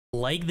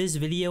Like this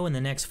video in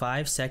the next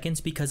 5 seconds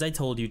because I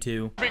told you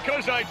to.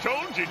 Because I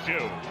told you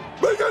to.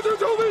 Because you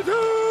told me to!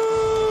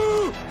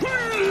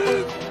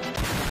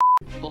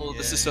 Oh,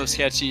 this is so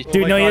sketchy.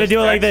 Dude, no, you gotta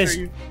do it like this.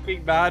 You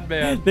fucking bad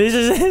man. This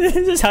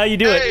is how you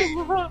do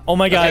it. Oh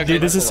my god,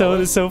 dude, this is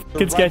so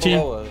fucking sketchy.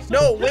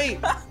 No, wait.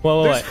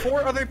 Whoa, There's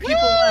 4 other people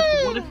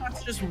left. What if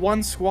that's just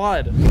one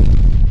squad?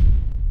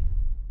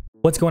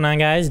 What's going on,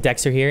 guys?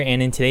 Dexter here,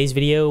 and in today's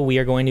video, we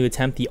are going to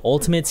attempt the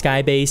ultimate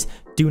skybase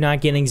do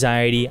not get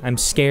anxiety, I'm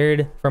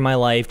scared for my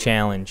life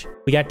challenge.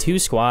 We got 2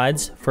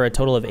 squads for a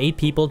total of 8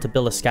 people to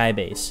build a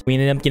skybase. We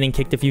ended up getting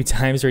kicked a few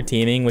times for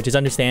teaming, which is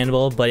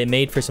understandable, but it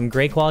made for some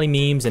great quality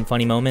memes and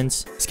funny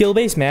moments.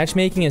 Skill-based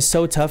matchmaking is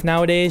so tough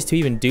nowadays to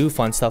even do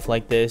fun stuff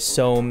like this,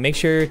 so make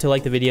sure to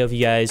like the video if you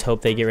guys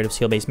hope they get rid of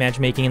skill-based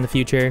matchmaking in the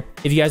future.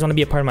 If you guys want to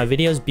be a part of my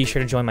videos, be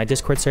sure to join my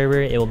Discord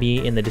server. It will be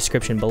in the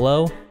description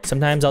below.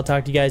 Sometimes I'll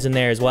talk to you guys in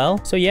there as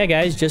well. So yeah,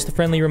 guys, just a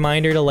friendly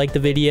reminder to like the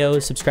video,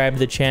 subscribe to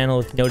the channel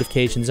with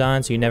notifications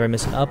on so you never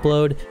miss an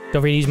upload.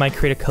 Don't forget to use my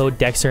creator code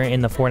Dexter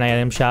in the Fortnite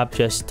item shop.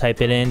 Just type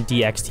it in,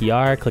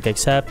 DXTR, click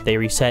accept. They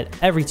reset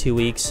every 2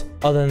 weeks.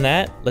 Other than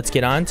that, let's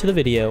get on to the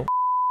video.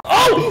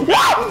 Oh!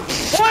 Wow!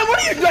 Why, what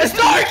are you guys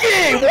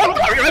talking? No.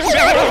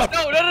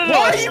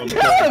 Why are you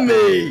killing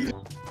me?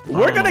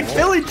 We're gonna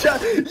kill each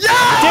other.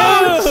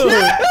 Yes! Dude!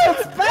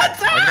 Yes!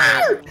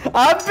 Better!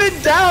 I've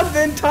been down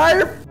the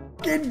entire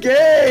fucking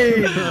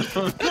game.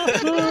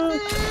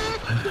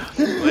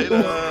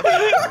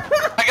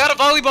 I got a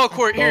volleyball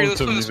court here. Let's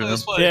play.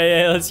 Let's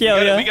play. Yeah, let's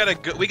yell, yeah.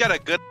 We got a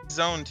good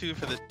zone too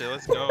for this shit.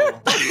 Let's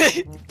go.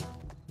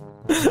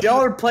 Y'all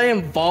are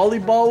playing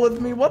volleyball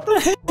with me? What the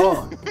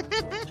fuck?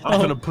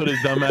 I'm gonna put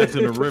his dumb ass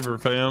in the river,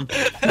 fam.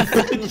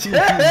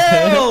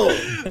 Hell!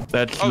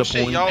 That's Oh the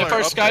shit, point. y'all If are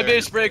our up skybase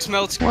there. breaks,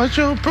 melts Watch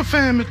your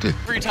profanity.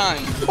 every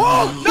time.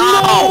 Oh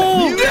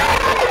no!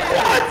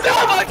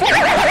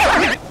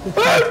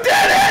 Who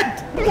did it?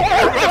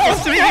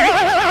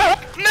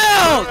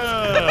 Melt!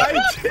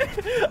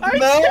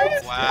 Melt?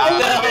 Wow.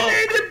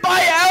 Eliminated by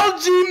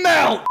algae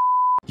melt!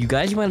 You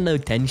guys want to know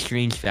 10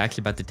 strange facts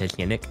about the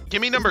Titanic?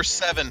 Give me number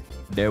 7.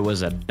 There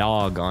was a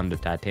dog on the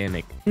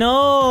Titanic.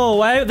 No,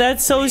 why?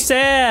 That's so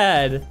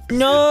sad.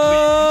 No.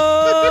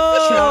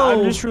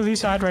 I'm just really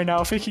sad right now.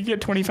 If I could get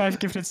 25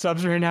 gifted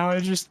subs right now,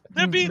 it'd just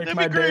That'd be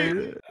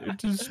it'd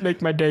just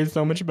make my day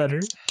so much better.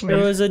 There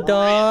was a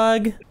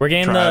dog. We're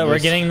getting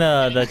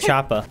the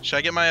chopper. Should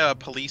I get my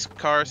police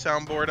car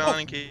soundboard on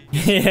in case?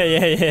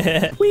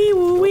 Yeah. Wee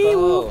woo, wee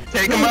woo.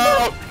 Take him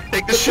out.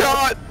 Take the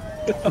shot.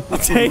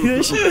 Take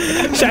the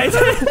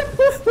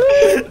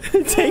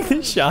take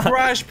the shot.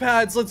 Crash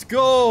pads, let's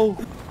go.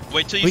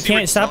 Wait till you We see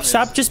where can't the stop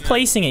zone just is.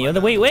 placing it. You know,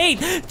 wait,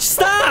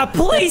 stop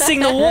placing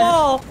the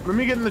wall. Let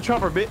me get in the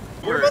chopper, bit.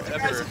 What about the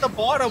guys at the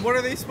bottom? What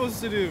are they supposed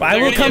to do? I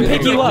will come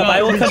pick you up.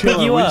 I will come pick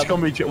you We up. just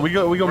gonna be we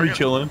gonna be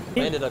chilling.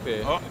 Landed up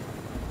here. Oh.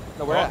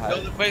 No, where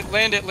at? Wait,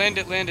 land it.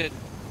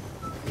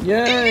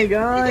 Yay,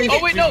 guys! Oh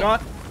wait, no.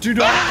 Do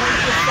not.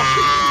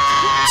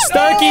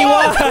 Starkey,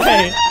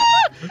 why?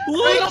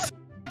 What?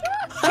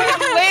 You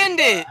didn't land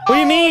it. What do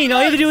you mean? All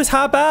you have to do is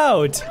hop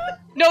out.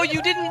 No,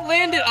 you didn't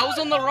land it. I was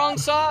on the wrong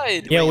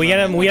side. Yeah, we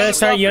gotta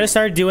start. You gotta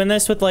start doing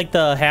this with like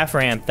the half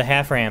ramp.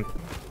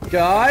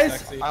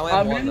 Guys,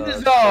 I'm in the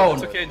zone!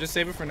 It's okay, just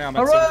save it for now.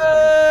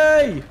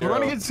 Hooray! We're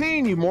gonna get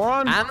seen, you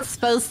moron. I'm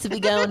supposed to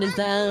be going to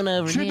zone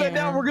over Shoot here. that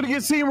down. We're gonna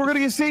get seen.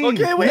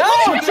 Okay, wait! No!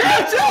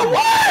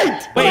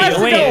 Wait!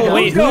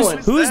 Wait.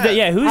 Who's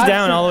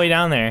down all the way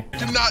down there?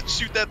 Do not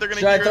shoot that. They're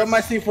gonna Should I hear throw us.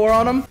 my C4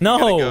 on them?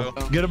 No.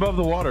 Get above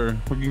the water.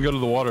 We can go to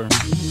the water.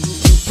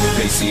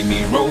 They see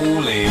me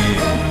rolling.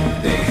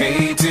 They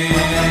hate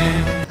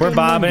it. We're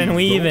bobbing and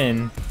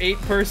weaving.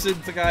 8-person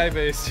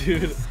skybase,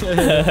 dude.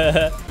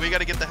 We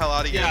gotta get the hell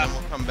out of here, and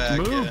then we'll come back.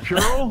 Move, Yeah.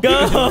 Carol.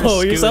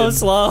 Go! You're so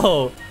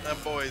slow.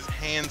 That boy's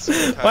hands. So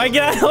Why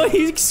get out? Oh,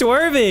 he's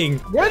swerving.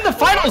 We're in the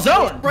final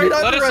zone! Right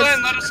Let under us us!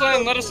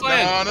 land. Let us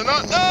land. No. No,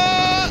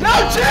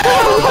 Jill!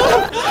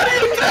 What are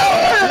you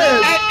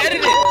doing?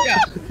 Edit it. Yeah.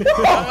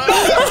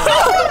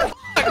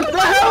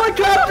 The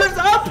helicopter's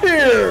up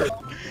here!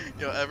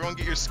 Yo, everyone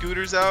get your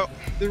scooters out.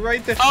 They're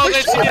right there. Oh,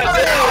 they see it.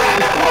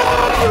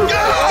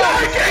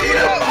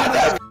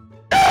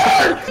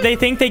 They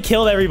think they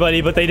killed everybody,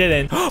 but they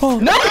didn't. Oh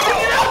No!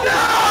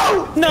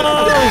 no!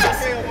 I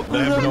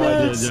have no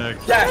idea, Jack.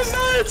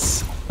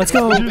 Yes! Let's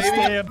go.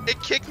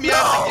 It kicked me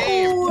out of the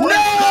game.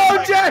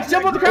 No, Jack!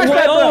 Jump on the crash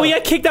pad, Oh, bro. we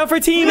got kicked out for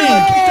teaming.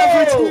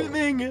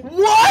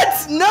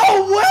 What?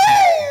 No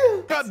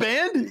way! Got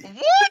banned?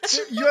 What?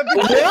 You have been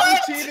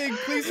What? cheating.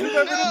 Please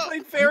remember to play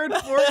fair in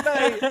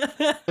Fortnite.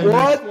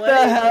 What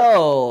the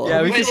hell?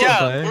 Yeah, Wait,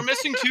 we're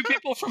missing 2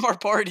 people from our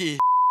party.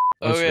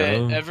 Okay,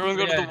 everyone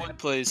go to the wood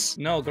place.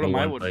 No, go to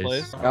my wood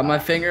place. Got my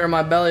finger in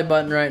my belly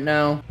button right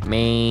now.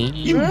 Me.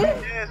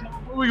 Where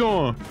we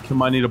going?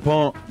 Somebody need a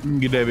pump.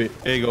 Get that bit.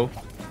 There you go.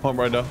 Pump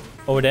right there.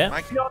 Over there.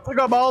 Y'all took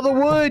up all the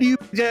wood, you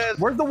jazz.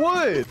 Where's the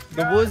wood?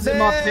 The wood's in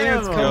my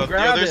pants. Damn. Come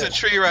grab there's it. a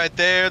tree right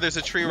there. There's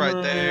a tree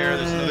right there.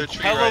 There's another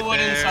tree Hello right wood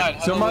there. inside.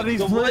 Hello Somebody's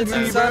The split wood's me,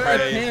 inside my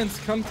bro. pants.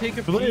 Come take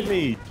a Split peek.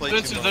 me. Play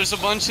wood. too much. There's a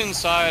bunch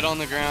inside on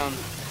the ground.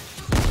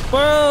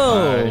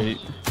 Whoa!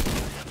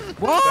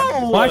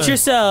 Whoa! Watch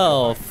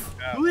yourself.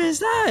 Who is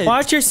that?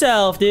 Watch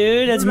yourself,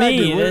 dude. That's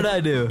me. What did I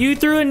do? You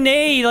threw a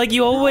nade like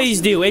you always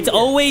do. It's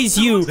always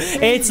you.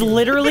 It's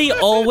literally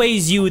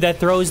always you that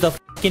throws the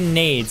fucking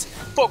nades.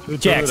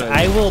 Jax,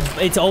 I will.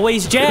 It's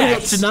always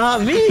Jax. It's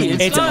not me.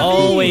 It's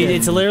always.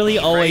 It's literally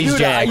always Dude,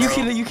 Jax.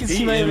 you can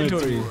see my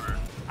inventory.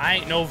 I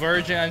ain't no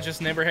virgin. I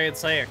just never had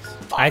sex.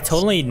 I'd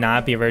totally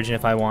not be a virgin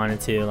if I wanted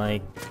to.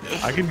 Like,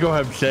 I could go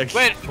have sex.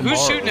 Wait, tomorrow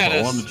who's shooting at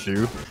if I us? wanted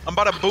to. I'm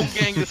about to boom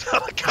gang this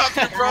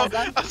helicopter, bro.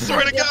 I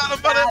swear to God, I'm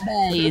about to.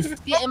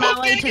 Skybase. Get my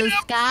way to the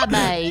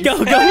skybase. go.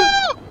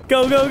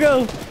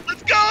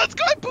 Let's go. I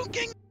boom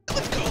gang.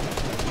 Let's go.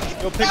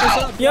 Go pick us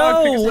up.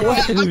 Yo,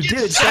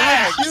 Dude,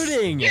 stop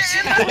shooting.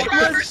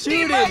 Stop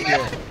shooting.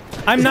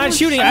 I'm not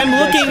shooting. I'm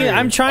looking.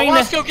 I'm trying Oh,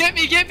 let's to. go. Get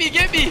me.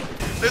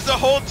 There's a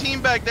whole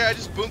team back there. I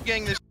just boom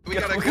gang this. We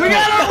gotta go.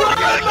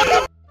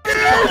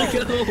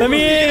 Let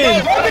me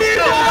in.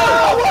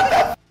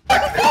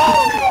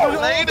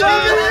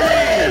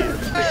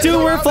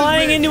 Dude, we're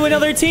flying into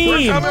another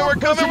team. We're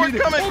coming. We need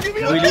to go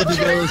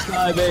to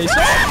skybase.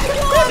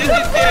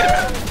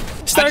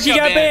 Starkey shot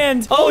got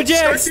banned. Oh,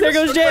 Jax. There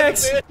goes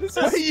Jax.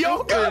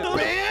 Yo, got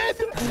banned.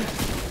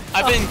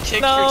 I've been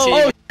kicked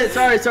No. for team.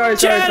 Sorry.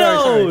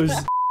 Shadows.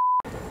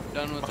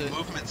 Done with My it.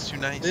 movement's too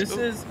nice. This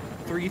is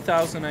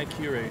 3,000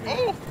 IQ right here.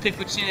 Oh, Pick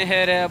what you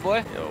head,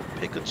 boy. yo,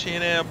 pickle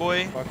chin air,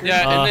 boy.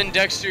 Yeah, and then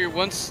Dexter,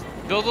 once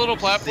build a little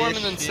platform and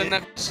then Shit. send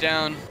that bitch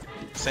down.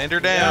 Send her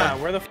Yeah,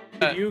 down. where the f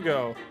did you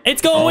go?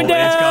 It's going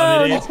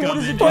down. It's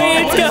coming. Wait,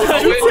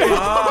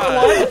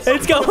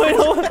 it's going.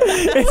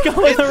 It's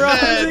going the wrong.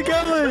 Said, It's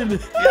coming.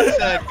 it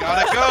said,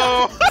 gotta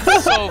go.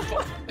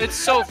 It's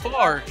so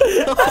far.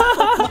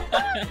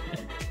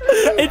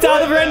 It's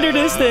out of render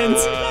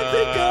distance.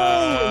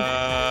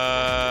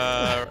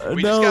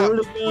 We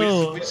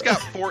just got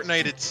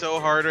Fortnited so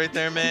hard right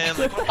there, man.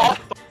 Like, what the f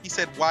he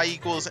said Y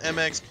equals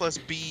MX plus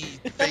B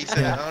face it.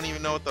 I don't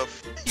even know what the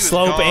f he was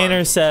Slope gone.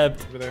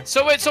 intercept.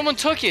 So wait, someone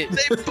took it.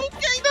 They boom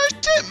gang their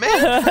shit,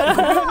 man.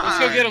 Let's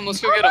go get him. Let's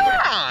go get him.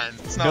 Come on.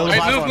 It's not Build a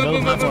like,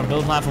 Alright, platform. move.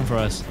 Build a platform for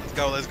us.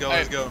 let's go.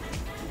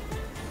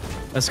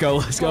 Let's go.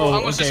 I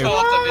almost just fell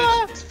off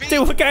that bitch.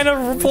 Dude, what kind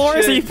of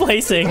floors are you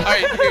placing?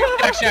 Alright,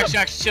 here,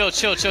 Jax, chill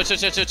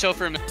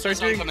for a minute. Start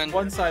Someone come doing in.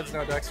 one sides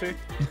now, Dexter.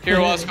 Here,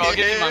 Wasco, I'll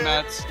get you my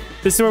mats.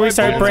 This is where we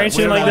start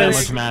branching like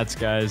this. Mats,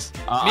 guys. Me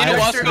and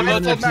Wasco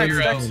both have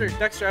zero.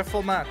 Dexter, I have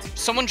full mats.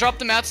 Someone drop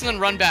the mats and then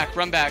run back,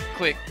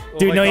 quick.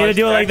 Dude, no, you gotta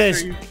do it like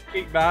this. You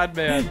big bad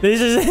man. This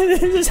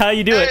is how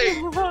you do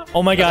it.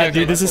 Oh my god,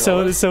 dude, this is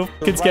so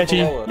fucking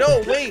sketchy.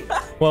 No, wait.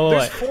 Whoa,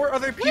 There's 4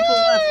 other people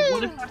left.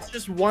 What if that's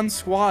just one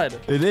squad?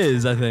 It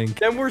is, I think.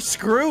 Then we're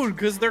screwed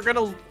because they're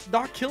gonna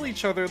not kill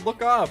each other.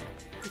 Look up.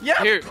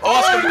 Yeah. Here,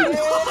 Wasco. He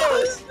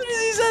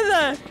said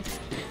that.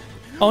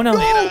 Oh no.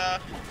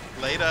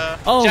 Later.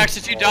 Oh. Jax,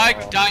 if you die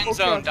in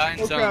zone,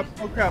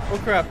 Oh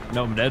crap.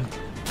 No, I'm dead.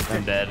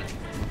 I'm dead.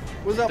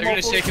 What's up, They're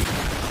gonna shake him.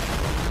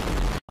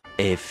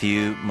 A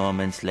few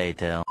moments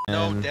later.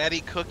 No, Daddy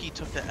Cookie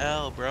took the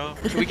L, bro.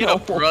 Can we get a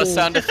bruh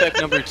sound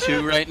effect number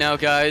 2 right now,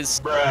 guys?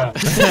 I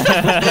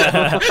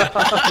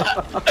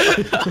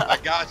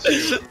got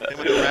you. They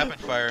went to rapid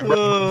fire.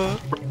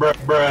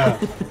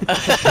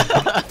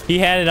 He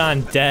had it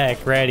on deck,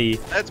 ready.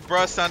 That's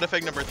bruh sound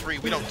effect number 3.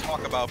 We don't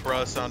talk about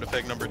bruh sound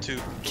effect number 2.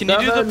 Can you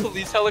do the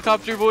police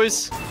helicopter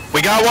voice?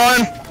 We got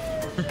one.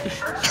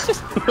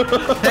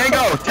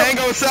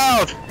 Tango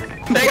south.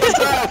 Tango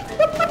south.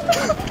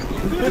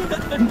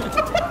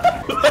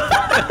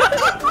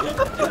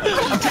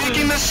 I'm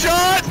taking the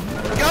shot.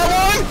 Got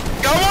one.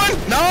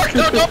 Knocked.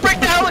 No, don't break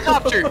the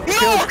helicopter!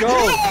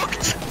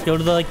 Go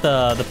to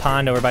the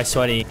pond over by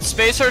Sweaty.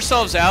 Space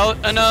ourselves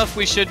out enough,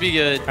 we should be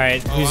good.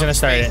 Alright, who's gonna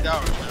start it?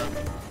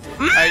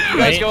 Alright, you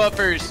guys go up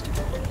first.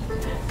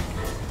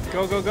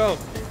 Go.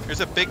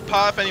 There's a big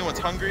pot if anyone's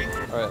hungry.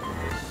 Alright.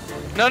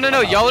 No,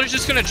 y'all are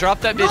just gonna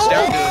drop that bitch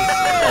down to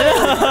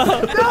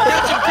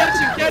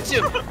us. Catch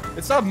him!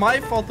 It's not my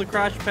fault the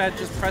crash pad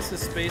just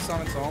presses space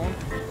on its own.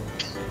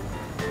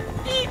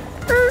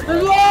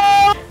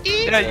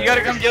 Yeah, you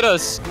gotta come get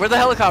us. We're the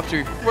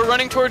helicopter. We're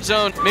running towards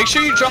zone. Make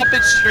sure you drop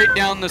it straight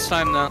down this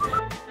time, though.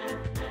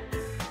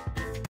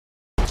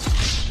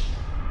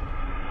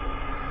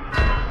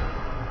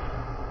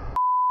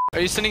 Are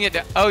you sending it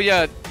down? Oh,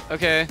 yeah.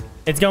 Okay.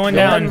 It's going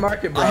down.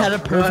 I had a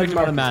perfect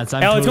amount of mats.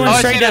 Oh, it's going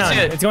straight down.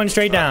 it. It's going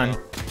straight down.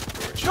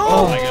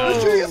 Oh my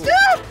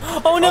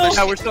god. Oh no!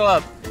 Yeah, we're still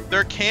up.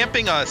 They're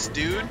camping us,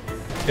 dude.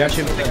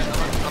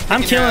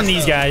 I'm killing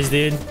these guys,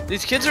 dude.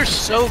 These kids are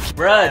so...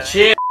 Bruh,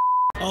 chill.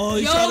 Oh,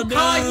 Yo,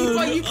 Kai,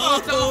 you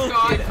fucked up,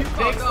 Kai. You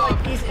fucked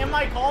up. He's in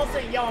my call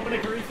saying, yo, I'm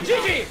gonna grief you.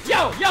 GG!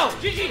 Yo,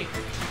 GG!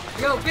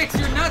 Yo, Vix,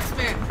 you're nuts,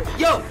 man.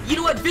 Yo, you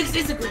know what? Vix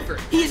is a griefer.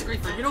 He is a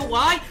griefer. You know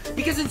why?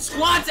 Because in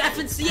squads, F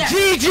and CS.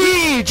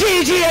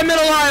 GG at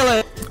Middle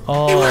Island.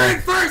 Oh. We were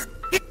in first.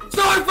 He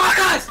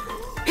stormfired us.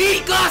 He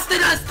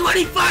costed us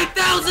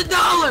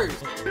 $25,000.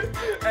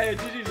 Hey,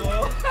 GG's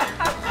loyal.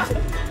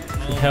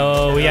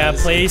 Oh, we got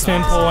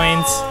placement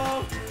points.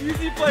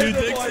 Easy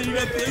placement points. You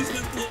got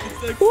placement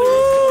points.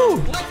 Woo!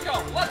 Let's go.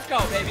 go,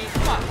 baby.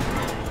 Come on.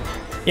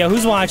 Yo,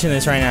 who's watching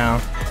this right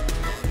now?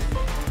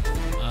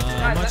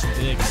 I'm watching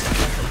Dix.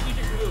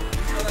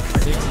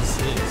 Dix is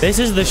sick. This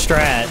is the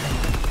strat.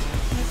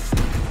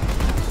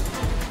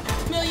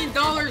 $1 million,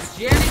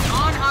 Janet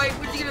on hype.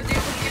 What's he gonna do?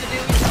 What's he gonna do?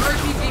 He's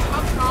RPG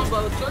pump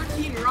combo,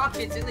 13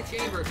 rockets in the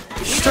chamber.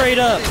 Straight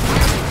up.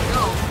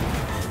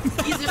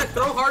 He's gonna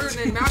throw harder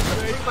than Max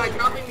by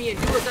dropping me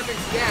and do a 7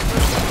 CS.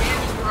 So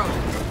can he throw?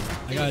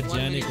 I got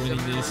Janik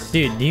winning this.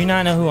 Dude, do you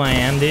not know who I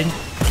am, dude?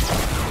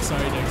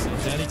 Sorry, Dexter.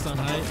 Janik's on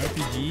high.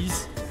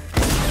 RPGs.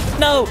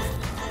 No!